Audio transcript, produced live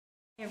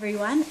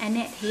Everyone,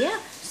 Annette here.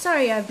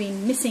 Sorry I've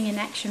been missing in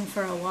action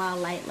for a while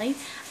lately.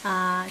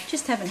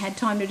 Just haven't had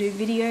time to do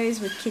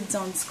videos with kids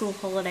on school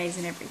holidays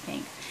and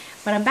everything.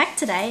 But I'm back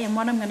today, and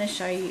what I'm going to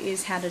show you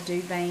is how to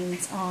do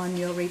veins on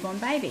your reborn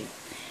baby.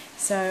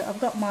 So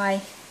I've got my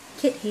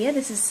kit here.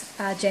 This is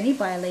Jenny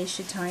by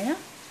Alicia Toner.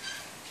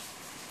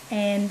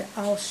 And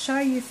I'll show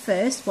you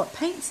first what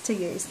paints to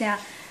use. Now,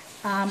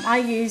 I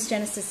use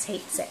Genesis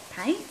Heat Set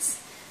paints.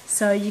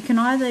 So you can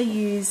either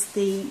use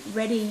the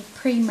ready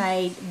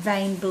pre-made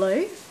vein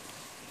blue,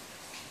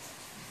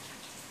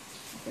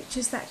 which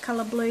is that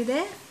colour blue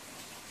there.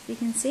 You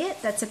can see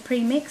it. That's a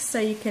pre-mix, so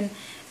you can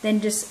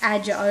then just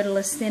add your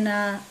odorless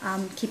thinner,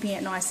 keeping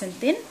it nice and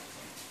thin.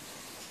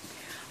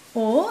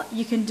 Or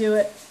you can do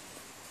it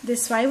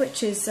this way,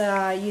 which is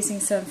using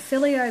some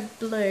Filio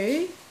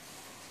blue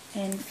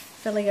and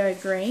Filio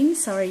green.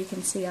 Sorry, you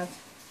can see I've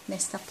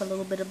messed up a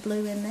little bit of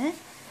blue in there.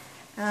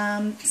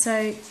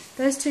 So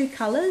those two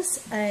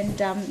colours, and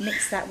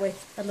mix that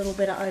with a little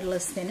bit of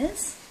odorless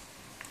thinners.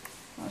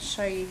 I'll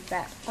show you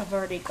that I've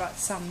already got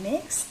some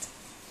mixed.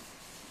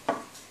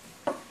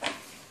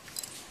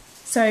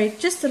 So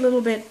just a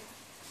little bit,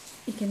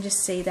 you can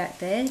just see that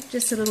there,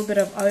 just a little bit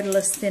of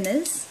odorless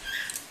thinners.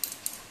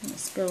 I'm going to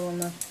spill on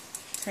the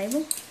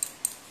table.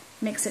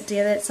 Mix it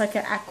together. It's like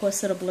an aqua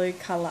sort of blue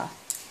colour.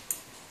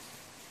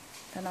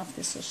 Don't know if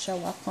this will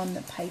show up on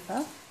the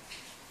paper.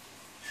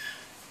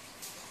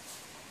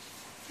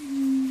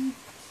 You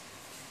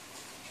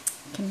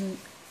can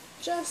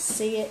just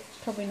see it,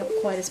 probably not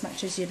quite as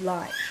much as you'd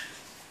like.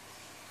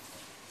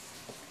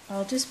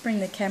 I'll just bring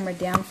the camera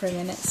down for a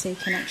minute so you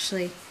can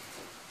actually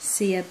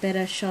see a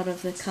better shot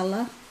of the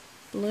colour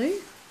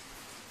blue.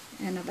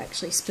 And I've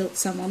actually spilt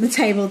some on the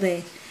table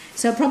there.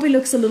 So it probably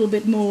looks a little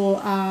bit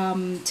more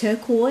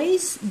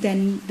turquoise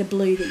than the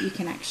blue that you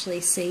can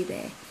actually see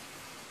there.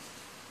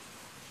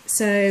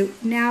 So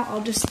now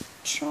I'll just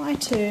try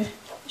to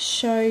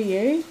show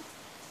you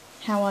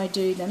how I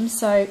do them.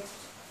 So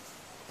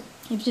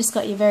you've just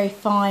got your very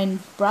fine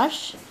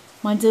brush.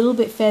 Mine's a little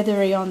bit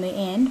feathery on the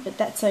end, but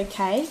that's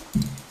okay.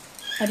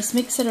 I just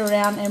mix it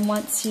around, and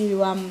once you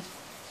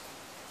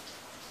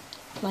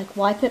like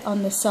wipe it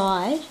on the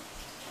side,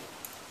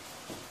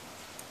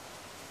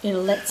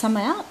 it'll let some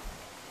out.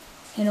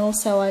 And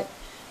also I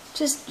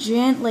just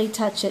gently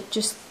touch it,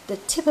 just the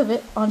tip of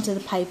it, onto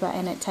the paper,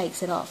 and it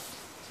takes it off.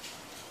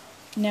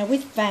 Now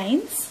with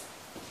veins,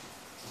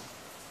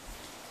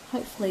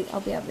 hopefully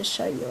I'll be able to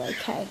show you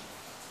okay.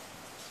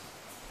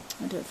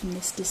 I'll do it from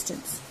this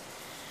distance.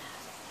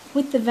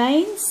 With the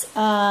veins,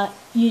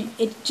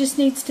 it just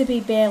needs to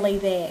be barely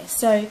there.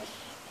 So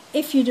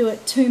if you do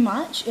it too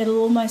much, it'll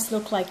almost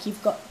look like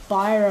you've got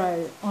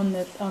biro on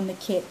the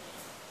kit.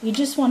 You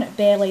just want it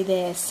barely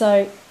there.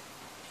 So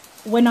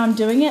when I'm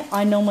doing it,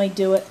 I normally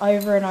do it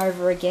over and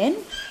over again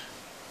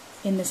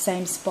in the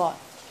same spot.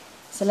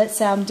 So let's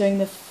say I'm doing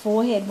the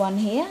forehead one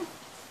here.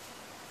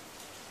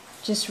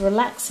 Just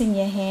relaxing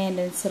your hand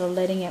and sort of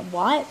letting it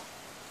wipe.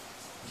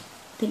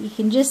 I think you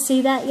can just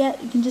see that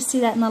yet. You can just see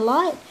that in the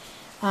light.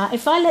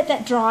 If I let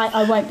that dry,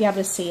 I won't be able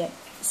to see it.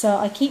 So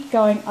I keep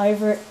going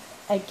over it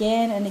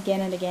again and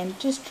again and again,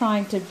 just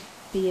trying to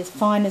be as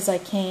fine as I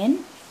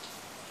can.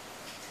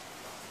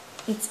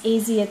 It's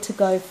easier to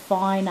go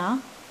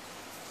finer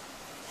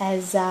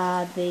as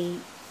the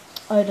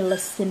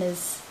odorless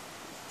thinners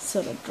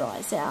sort of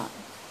dries out.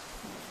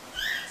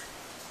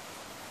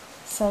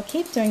 So I'll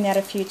keep doing that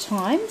a few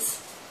times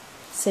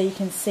so you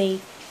can see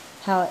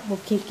how it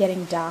will keep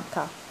getting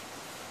darker.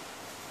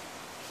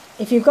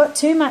 If you've got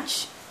too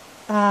much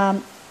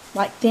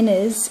like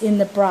thinners in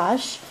the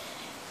brush,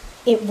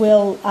 it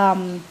will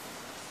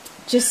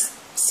just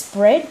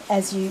spread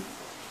as you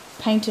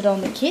paint it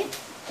on the kit.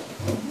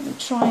 I'll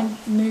try and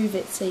move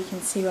it so you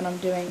can see what I'm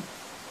doing.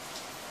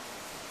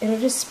 It'll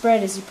just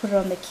spread as you put it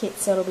on the kit,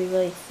 so it'll be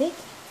really thick.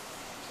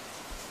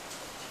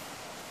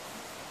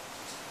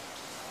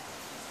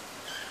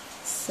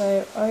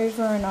 So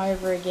over and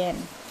over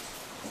again.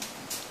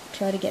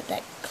 Try to get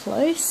that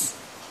close.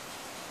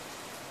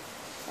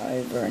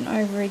 Over and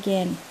over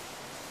again.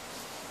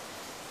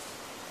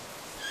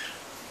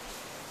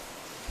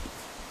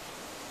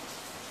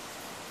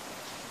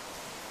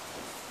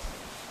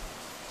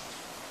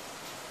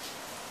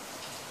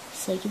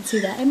 So you can see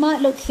that. It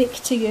might look thick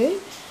to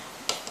you.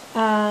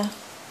 But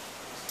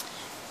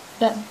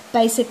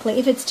basically,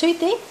 if it's too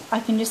thick, I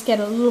can just get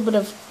a little bit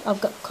of,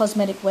 I've got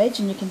cosmetic wedge,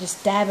 and you can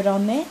just dab it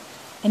on there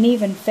and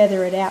even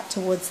feather it out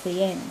towards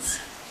the ends.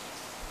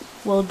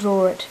 We'll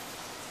draw it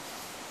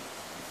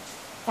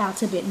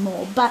out a bit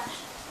more. But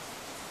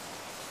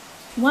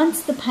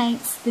once the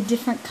paints, the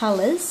different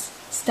colours,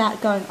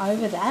 start going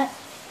over that,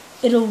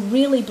 it'll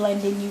really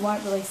blend in. You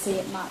won't really see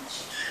it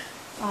much.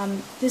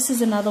 This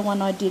is another one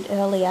I did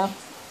earlier.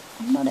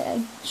 I'm not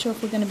sure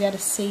if we're going to be able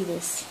to see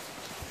this.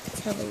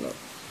 Let's have a look.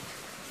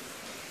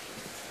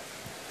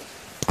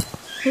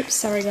 Oops,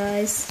 sorry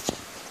guys.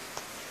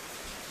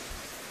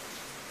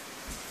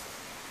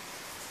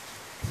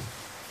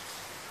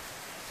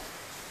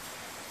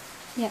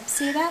 Yep,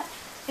 see that?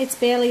 It's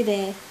barely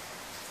there.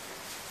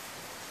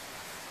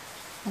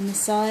 on the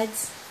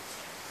sides.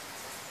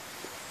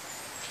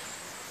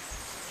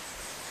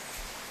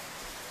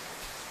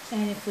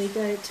 And if we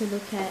go to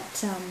look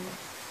at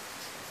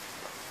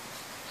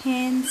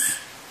hands,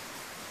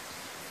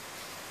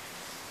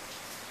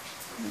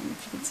 I don't know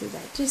if you can see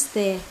that, just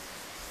there.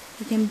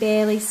 You can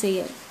barely see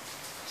it.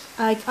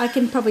 I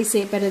can probably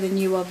see it better than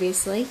you,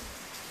 obviously.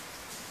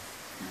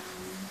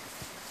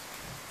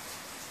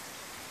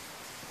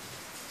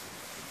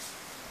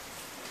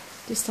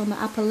 Just on the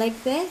upper leg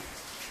there.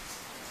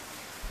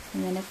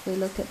 And then if we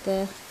look at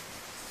the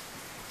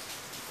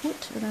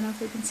foot, I don't know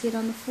if we can see it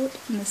on the foot,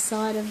 on the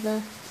side of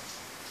the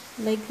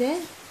leg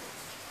there,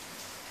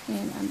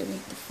 and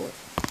underneath the foot.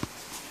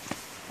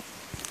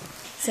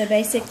 So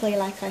basically,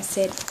 like I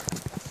said,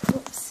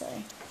 oops,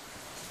 sorry,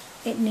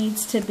 it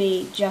needs to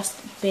be just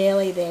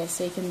barely there,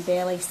 so you can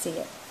barely see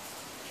it.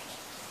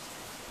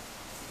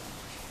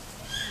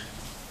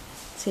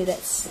 See,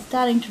 that's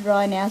starting to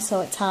dry now,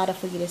 so it's harder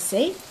for you to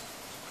see.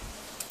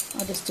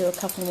 I'll just do a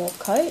couple more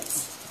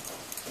coats.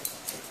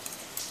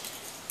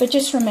 But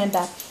just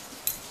remember,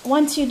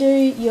 once you do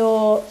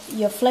your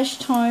flesh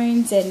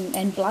tones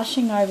and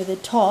blushing over the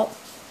top,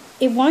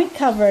 it won't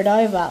cover it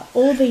over.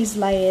 All these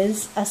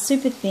layers are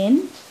super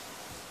thin,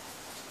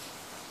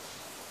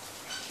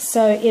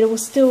 so it will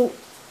still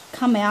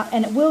come out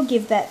and it will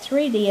give that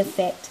 3D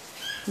effect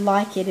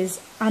like it is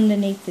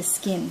underneath the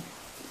skin.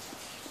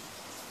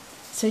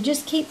 So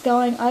just keep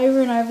going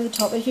over and over the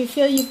top. If you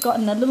feel you've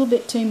gotten a little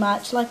bit too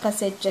much, like I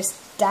said, just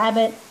dab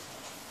it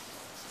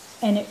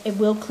and it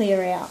will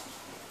clear out.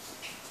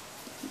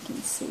 You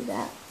can see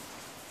that.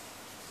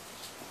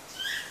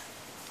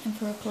 And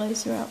for a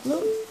closer up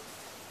look,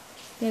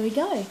 there we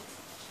go.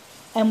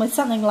 And with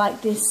something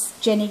like this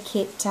Jenny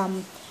kit,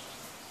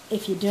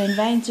 if you're doing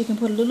veins, you can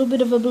put a little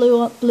bit of a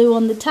blue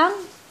on the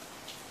tongue,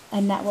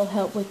 and that will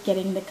help with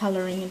getting the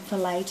colouring in for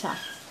later.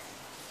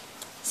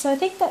 So I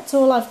think that's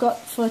all I've got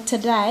for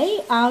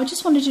today. I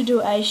just wanted to do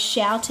a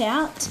shout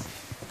out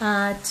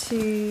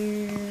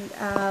to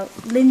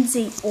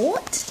Lindsay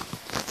Ort.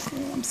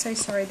 Oh, I'm so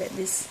sorry that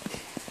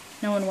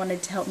no one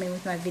wanted to help me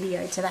with my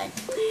video today.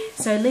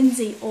 So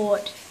Lindsay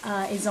Ort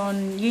is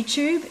on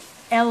YouTube,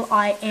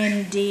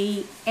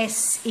 Lindsey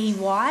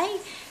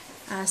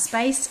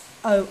space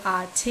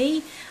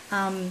ORT.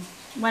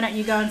 Why don't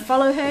you go and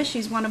follow her?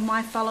 She's one of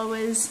my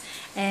followers,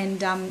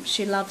 and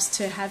she loves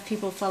to have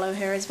people follow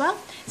her as well.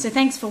 So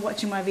thanks for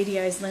watching my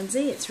videos,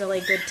 Lindsay. It's really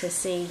good to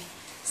see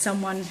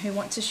someone who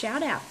wants a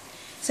shout out.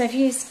 So if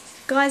you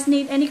guys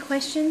need any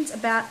questions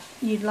about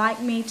you'd like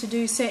me to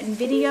do certain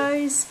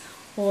videos,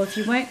 or if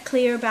you weren't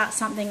clear about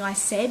something I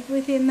said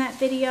within that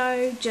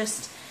video,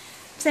 just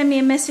send me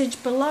a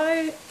message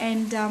below,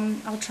 and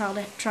I'll try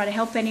to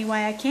help any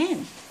way I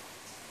can.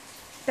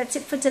 That's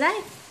it for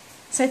today.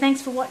 So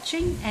thanks for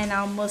watching,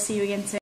 and we'll see you again soon.